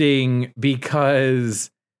interesting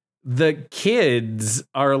because the kids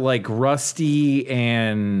are like Rusty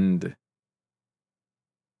and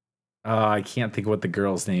I can't think of what the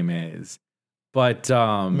girl's name is. But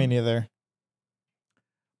me neither.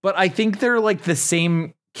 But I think they're like the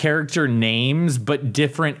same character names, but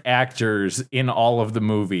different actors in all of the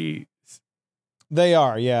movies. They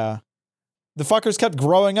are, yeah. The fuckers kept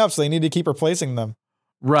growing up, so they need to keep replacing them.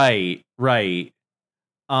 Right.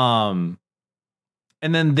 And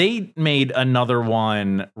then they made another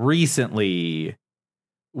one recently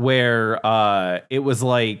where it was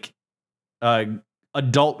like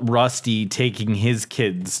adult Rusty taking his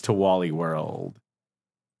kids to Wally World.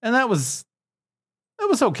 And that was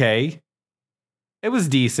okay. It was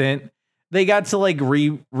decent. they got to like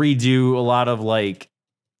redo a lot of like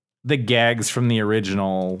the gags from the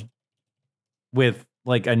original with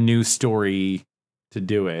like a new story to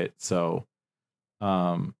do it. So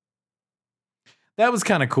that was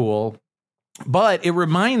kind of cool. But it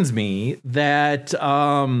reminds me that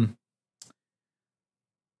I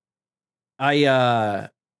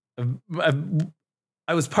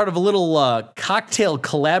was part of a little cocktail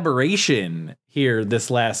collaboration here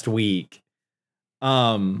this last week.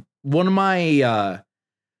 One of my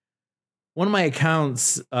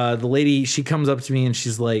accounts, the lady, she comes up to me and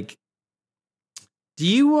she's like, do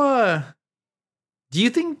you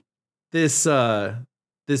think this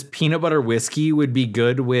peanut butter whiskey would be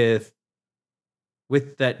good with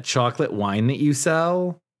that chocolate wine that you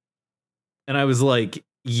sell? And I was like,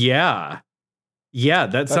 yeah,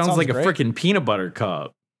 that sounds like great. A freaking peanut butter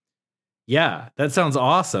cup. Yeah, that sounds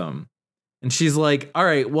awesome. And she's like, all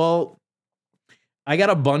right, well, I got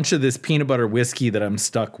a bunch of this peanut butter whiskey that I'm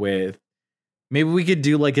stuck with. Maybe we could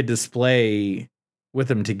do like a display with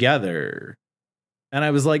them together. And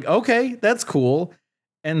I was like, okay, that's cool.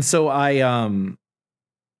 And so I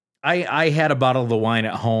had a bottle of the wine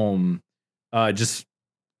at home just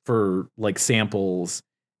for like samples.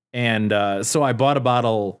 And so I bought a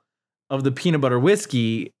bottle of the peanut butter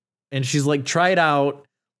whiskey, and she's like, try it out.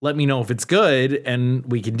 Let me know if it's good and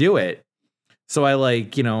we can do it. So I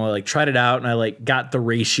tried it out and I like got the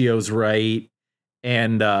ratios right.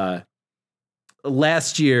 And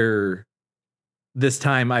last year, this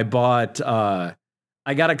time I bought, I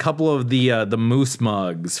got a couple of the moose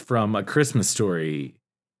mugs from A Christmas Story.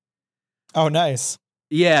 Oh, nice.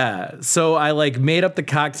 Yeah. So I like made up the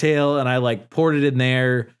cocktail and I like poured it in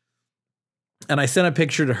there. And I sent a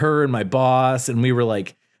picture to her and my boss, and we were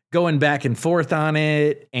like going back and forth on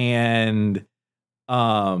it. And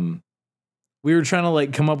we were trying to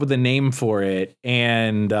like come up with a name for it.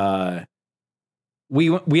 And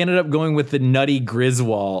we ended up going with the Nutty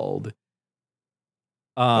Griswold.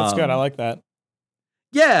 That's good. I like that.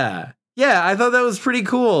 Yeah. Yeah. I thought that was pretty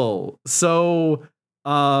cool. So,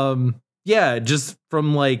 yeah, just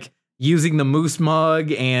from like using the moose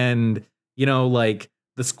mug and, like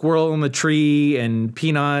the squirrel in the tree and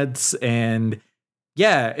peanuts, and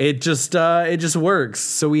yeah, it just works.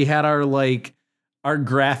 So we had our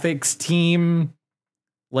graphics team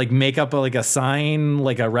like make up a sign,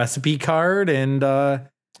 like a recipe card, and yeah.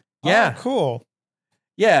 Oh, cool.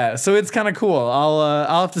 Yeah, so it's kind of cool.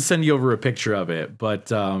 I'll have to send you over a picture of it,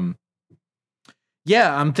 but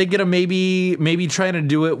yeah, I'm thinking of maybe trying to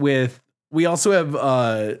do it with. We also have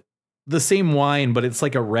the same wine, but it's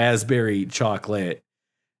like a raspberry chocolate,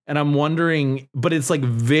 and I'm wondering, but it's like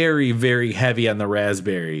very, very heavy on the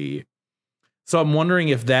raspberry. So I'm wondering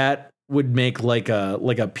if that would make like a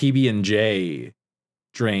PB&J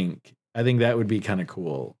drink. I think that would be kind of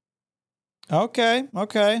cool. Okay,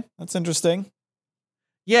 that's interesting.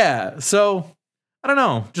 Yeah, so I don't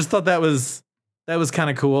know. Just thought that was kind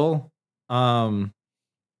of cool. Yeah,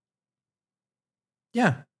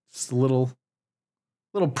 just a little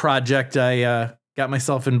project I got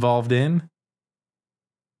myself involved in.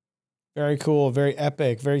 Very cool, very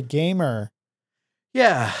epic, very gamer.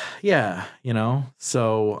 Yeah,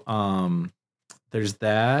 so there's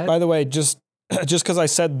that. By the way, just because I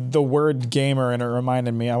said the word gamer and it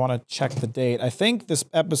reminded me, I want to check the date. I think this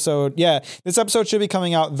episode should be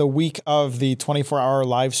coming out the week of the 24-hour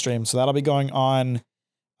live stream. So that'll be going on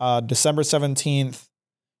December 17th,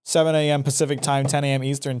 7 a.m. Pacific time, 10 a.m.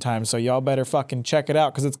 Eastern time. So y'all better fucking check it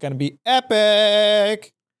out because it's going to be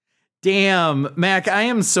epic. Damn, Mac, I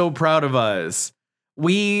am so proud of us.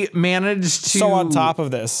 We managed to... So on top of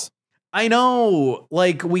this. I know,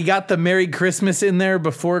 like, we got the Merry Christmas in there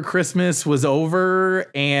before Christmas was over,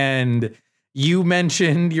 and you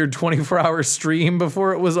mentioned your 24-hour stream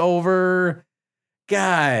before it was over.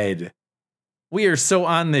 God, we are so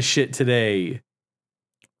on this shit today.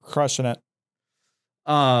 Crushing it.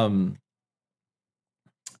 On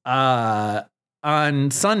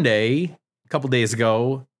Sunday, a couple days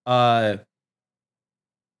ago, my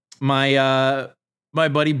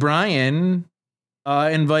buddy Brian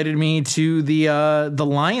invited me to the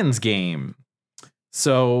Lions game.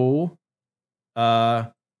 So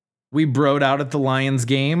we broed out at the Lions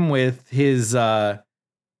game with his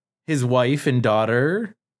wife and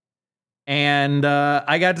daughter, and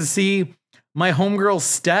I got to see my homegirl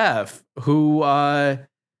Steph, who her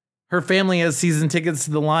family has season tickets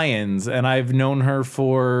to the Lions, and I've known her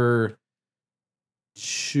for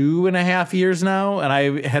 2.5 years now, and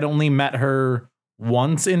I had only met her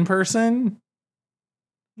once in person.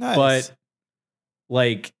 Nice. But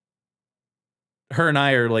like her and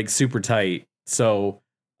I are like super tight. So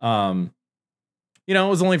you know, it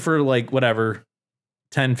was only for like whatever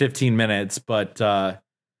 10, 15 minutes, but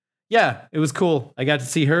yeah, it was cool. I got to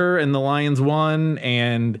see her and the Lions won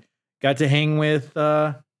and got to hang with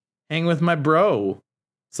my bro.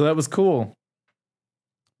 So that was cool.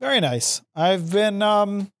 Very nice. I've been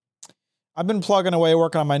plugging away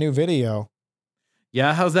working on my new video.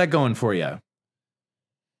 Yeah, how's that going for you?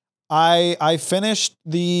 I finished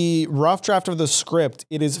the rough draft of the script.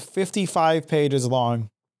 It is 55 pages long.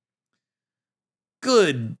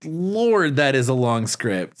 Good Lord, that is a long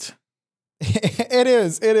script. It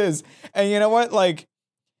is. And you know what? Like,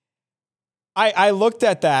 I looked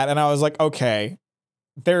at that and I was like, okay,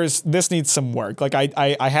 this needs some work. Like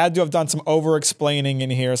I had to have done some over explaining in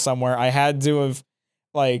here somewhere. I had to have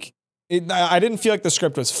like I didn't feel like the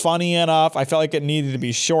script was funny enough. I felt like it needed to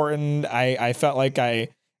be shortened. I felt like I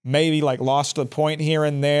maybe like lost the point here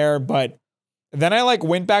and there, but then I like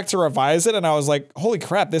went back to revise it and I was like, holy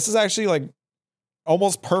crap, this is actually like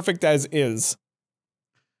almost perfect as is.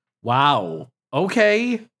 Wow.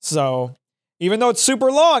 Okay. So even though it's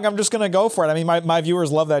super long, I'm just going to go for it. I mean, my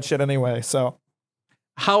viewers love that shit anyway. So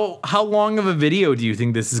how long of a video do you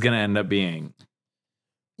think this is going to end up being?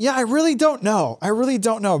 Yeah, I really don't know.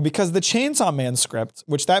 Because the Chainsaw Man script,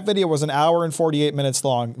 which that video was an hour and 48 minutes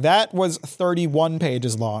long, that was 31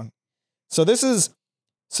 pages long. So this is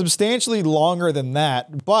substantially longer than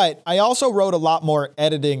that. But I also wrote a lot more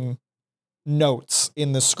editing notes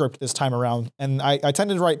in the script this time around. And I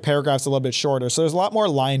tended to write paragraphs a little bit shorter. So there's a lot more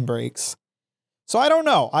line breaks. So I don't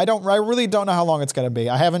know. I really don't know how long it's going to be.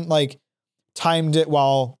 I haven't like timed it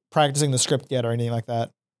while practicing the script yet or anything like that.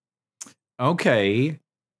 Okay.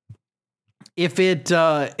 If it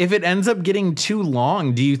ends up getting too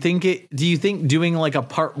long, do you think doing like a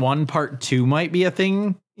part 1, part 2 might be a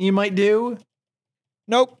thing you might do?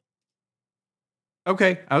 Nope.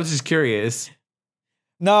 Okay, I was just curious.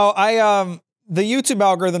 No, the YouTube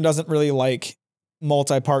algorithm doesn't really like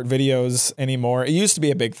multi-part videos anymore. It used to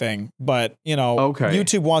be a big thing, but you know, okay.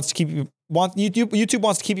 YouTube wants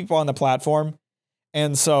to keep people on the platform.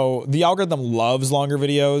 And so the algorithm loves longer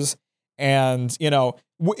videos. And, you know,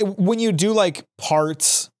 when you do like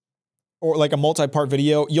parts or like a multi-part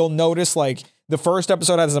video, you'll notice like the first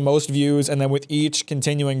episode has the most views. And then with each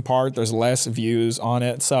continuing part, there's less views on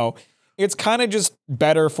it. So it's kind of just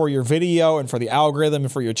better for your video and for the algorithm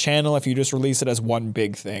and for your channel if you just release it as one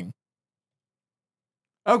big thing.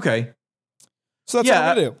 Okay. So that's what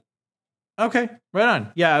I'm gonna do. Okay, right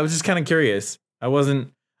on. Yeah, I was just kind of curious. I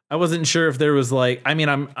wasn't sure if there was like, I mean,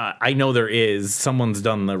 I know there is, someone's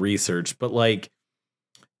done the research, but like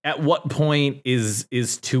at what point is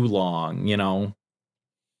too long, you know?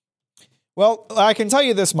 Well, I can tell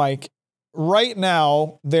you this, Mike. Right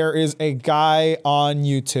now, there is a guy on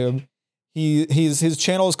YouTube. His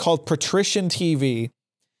channel is called Patrician TV.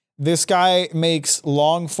 This guy makes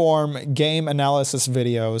long form game analysis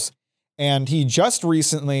videos, and he just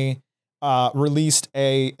recently released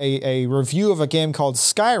a review of a game called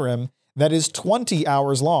Skyrim that is 20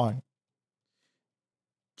 hours long.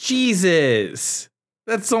 Jesus,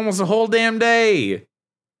 that's almost a whole damn day.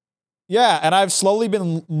 Yeah, and I've slowly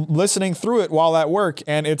been listening through it while at work,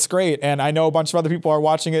 and it's great. And I know a bunch of other people are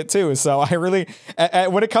watching it too. So I really,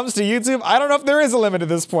 when it comes to YouTube, I don't know if there is a limit at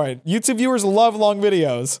this point. YouTube viewers love long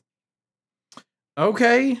videos.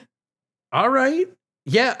 Okay. All right.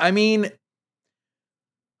 Yeah, I mean,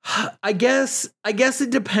 I guess it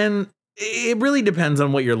depends. It really depends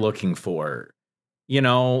on what you're looking for. You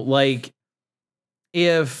know, like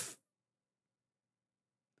if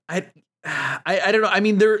I don't know. I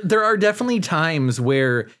mean, there are definitely times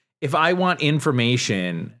where if I want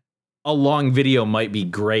information, a long video might be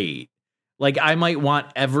great. Like I might want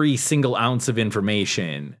every single ounce of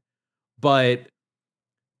information, but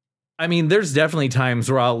I mean, there's definitely times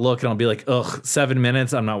where I'll look and I'll be like, ugh, 7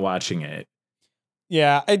 minutes. I'm not watching it.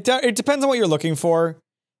 Yeah, it depends on what you're looking for,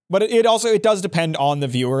 but it also does depend on the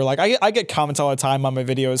viewer. Like I get comments all the time on my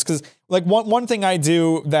videos because like one thing I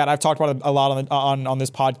do that I've talked about a lot on this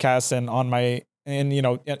podcast and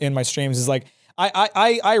in my streams is like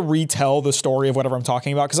I retell the story of whatever I'm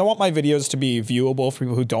talking about because I want my videos to be viewable for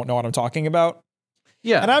people who don't know what I'm talking about.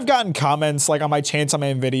 Yeah. And I've gotten comments like on my Chainsaw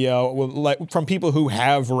Man video like from people who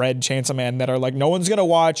have read Chainsaw Man that are like, no one's going to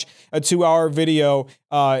watch a 2-hour video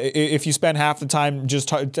if you spend half the time just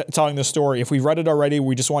telling the story. If we've read it already,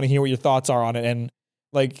 we just want to hear what your thoughts are on it. And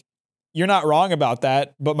like, you're not wrong about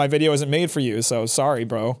that, but my video isn't made for you. So sorry,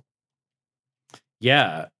 bro.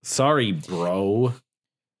 Yeah. Sorry, bro.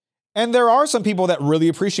 And there are some people that really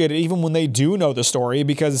appreciate it, even when they do know the story,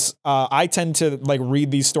 because I tend to like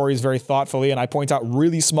read these stories very thoughtfully, and I point out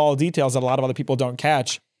really small details that a lot of other people don't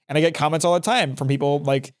catch. And I get comments all the time from people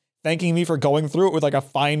like thanking me for going through it with like a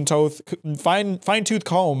fine-tooth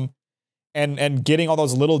comb and getting all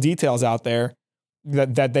those little details out there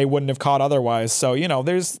that they wouldn't have caught otherwise. So, you know,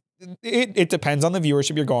 it depends on the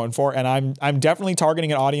viewership you're going for, and I'm definitely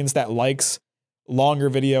targeting an audience that likes longer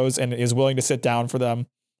videos and is willing to sit down for them.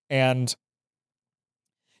 And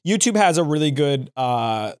YouTube has a really good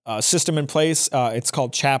system in place. It's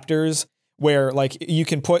called chapters, where like you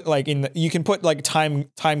can put like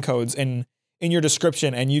time codes in your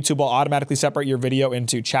description, and YouTube will automatically separate your video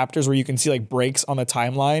into chapters where you can see like breaks on the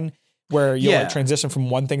timeline where you'll like transition from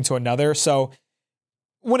one thing to another. So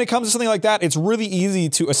when it comes to something like that, it's really easy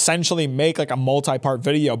to essentially make like a multi-part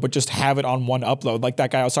video, but just have it on one upload. Like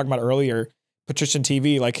that guy I was talking about earlier, Patrician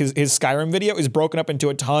TV, like his Skyrim video is broken up into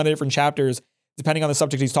a ton of different chapters depending on the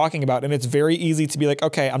subject he's talking about. And it's very easy to be like,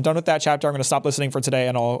 okay, I'm done with that chapter. I'm going to stop listening for today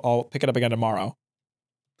and I'll pick it up again tomorrow.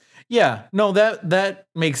 Yeah, no, that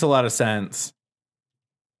makes a lot of sense.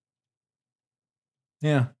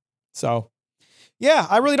 Yeah. So, yeah,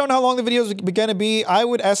 I really don't know how long the video is going to be. I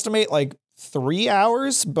would estimate like 3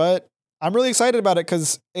 hours, but I'm really excited about it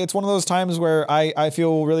because it's one of those times where I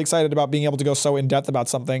feel really excited about being able to go so in depth about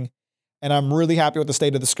something. And I'm really happy with the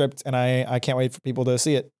state of the script, and I can't wait for people to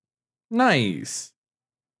see it. Nice.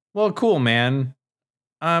 Well, cool, man.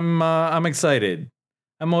 I'm excited.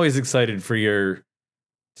 I'm always excited for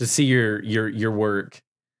to see your work.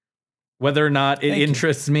 Whether or not it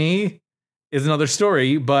interests me is another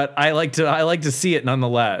story, but I like to see it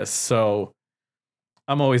nonetheless. So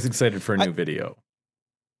I'm always excited for a new video.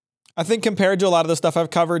 I think compared to a lot of the stuff I've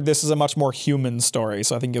covered, this is a much more human story,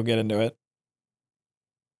 so I think you'll get into it.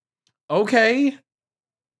 Okay.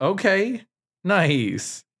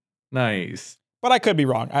 Nice. But I could be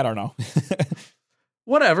wrong. I don't know.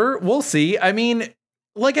 Whatever. We'll see. I mean,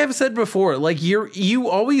 like I've said before, like you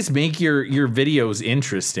always make your videos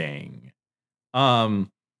interesting.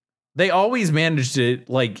 They always manage to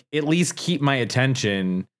like at least keep my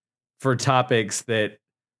attention for topics that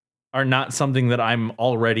are not something that I'm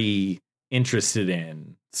already interested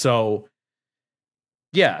in. So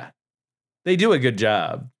yeah, they do a good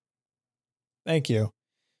job. Thank you.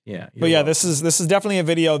 Yeah. But yeah, this is definitely a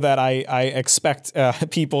video that I expect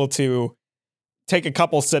people to take a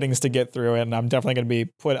couple sittings to get through, and I'm definitely going to be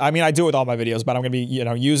I do it with all my videos, but I'm going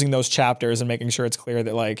to be, using those chapters and making sure it's clear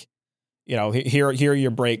that like, here are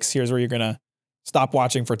your breaks. Here's where you're going to stop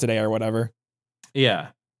watching for today or whatever. Yeah.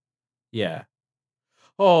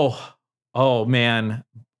 Oh man.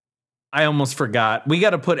 I almost forgot. We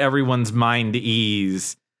got to put everyone's mind to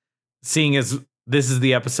ease, seeing as this is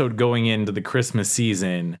the episode going into the Christmas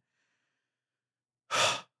season.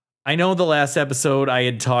 I know the last episode I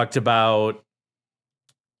had talked about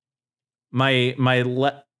my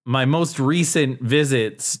most recent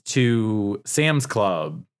visits to Sam's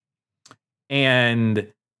Club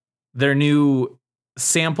and their new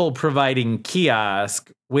sample providing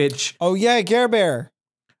kiosk, which Gare Bear.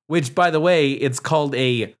 Which, by the way, it's called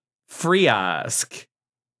a Free-osk.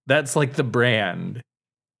 That's like the brand.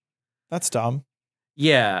 That's dumb.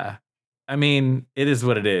 Yeah. I mean, it is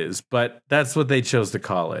what it is, but that's what they chose to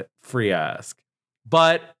call it, Free-osk.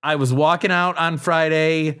 But I was walking out on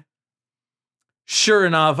Friday. Sure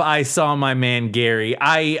enough, I saw my man Gary.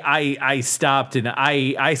 I stopped and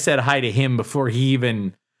I said hi to him before he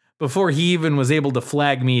even was able to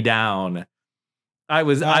flag me down. I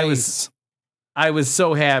was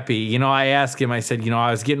so happy. I asked him, I said,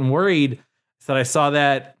 I was getting worried. I said, I saw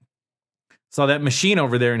that machine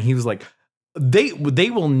over there. And he was like, they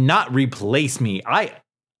will not replace me.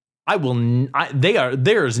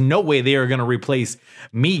 There's no way they are going to replace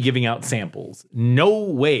me giving out samples. No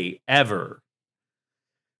way ever.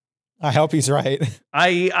 I hope he's right.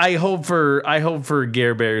 I hope for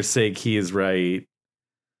Gare Bear's sake he is right.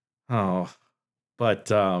 Oh,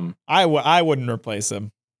 but I wouldn't replace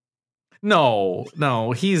him. No,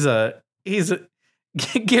 he's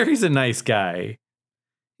Gary's a nice guy.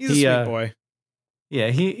 He's a sweet boy. Yeah,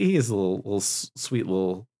 he is a little sweet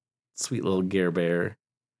little Gare Bear.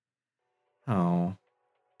 Oh,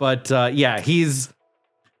 but yeah, he's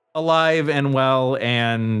alive and well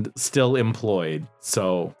and still employed.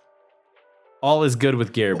 So all is good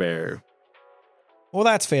with Gare Bear. Well,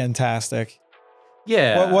 that's fantastic.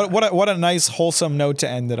 Yeah. What a nice wholesome note to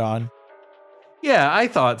end it on. Yeah, I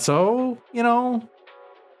thought so.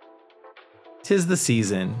 'Tis the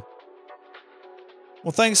season.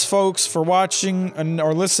 Well, thanks, folks, for watching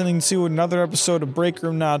or listening to another episode of Break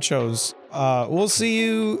Room Nachos. We'll see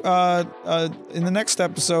you in the next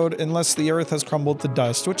episode, unless the Earth has crumbled to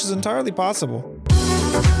dust, which is entirely possible.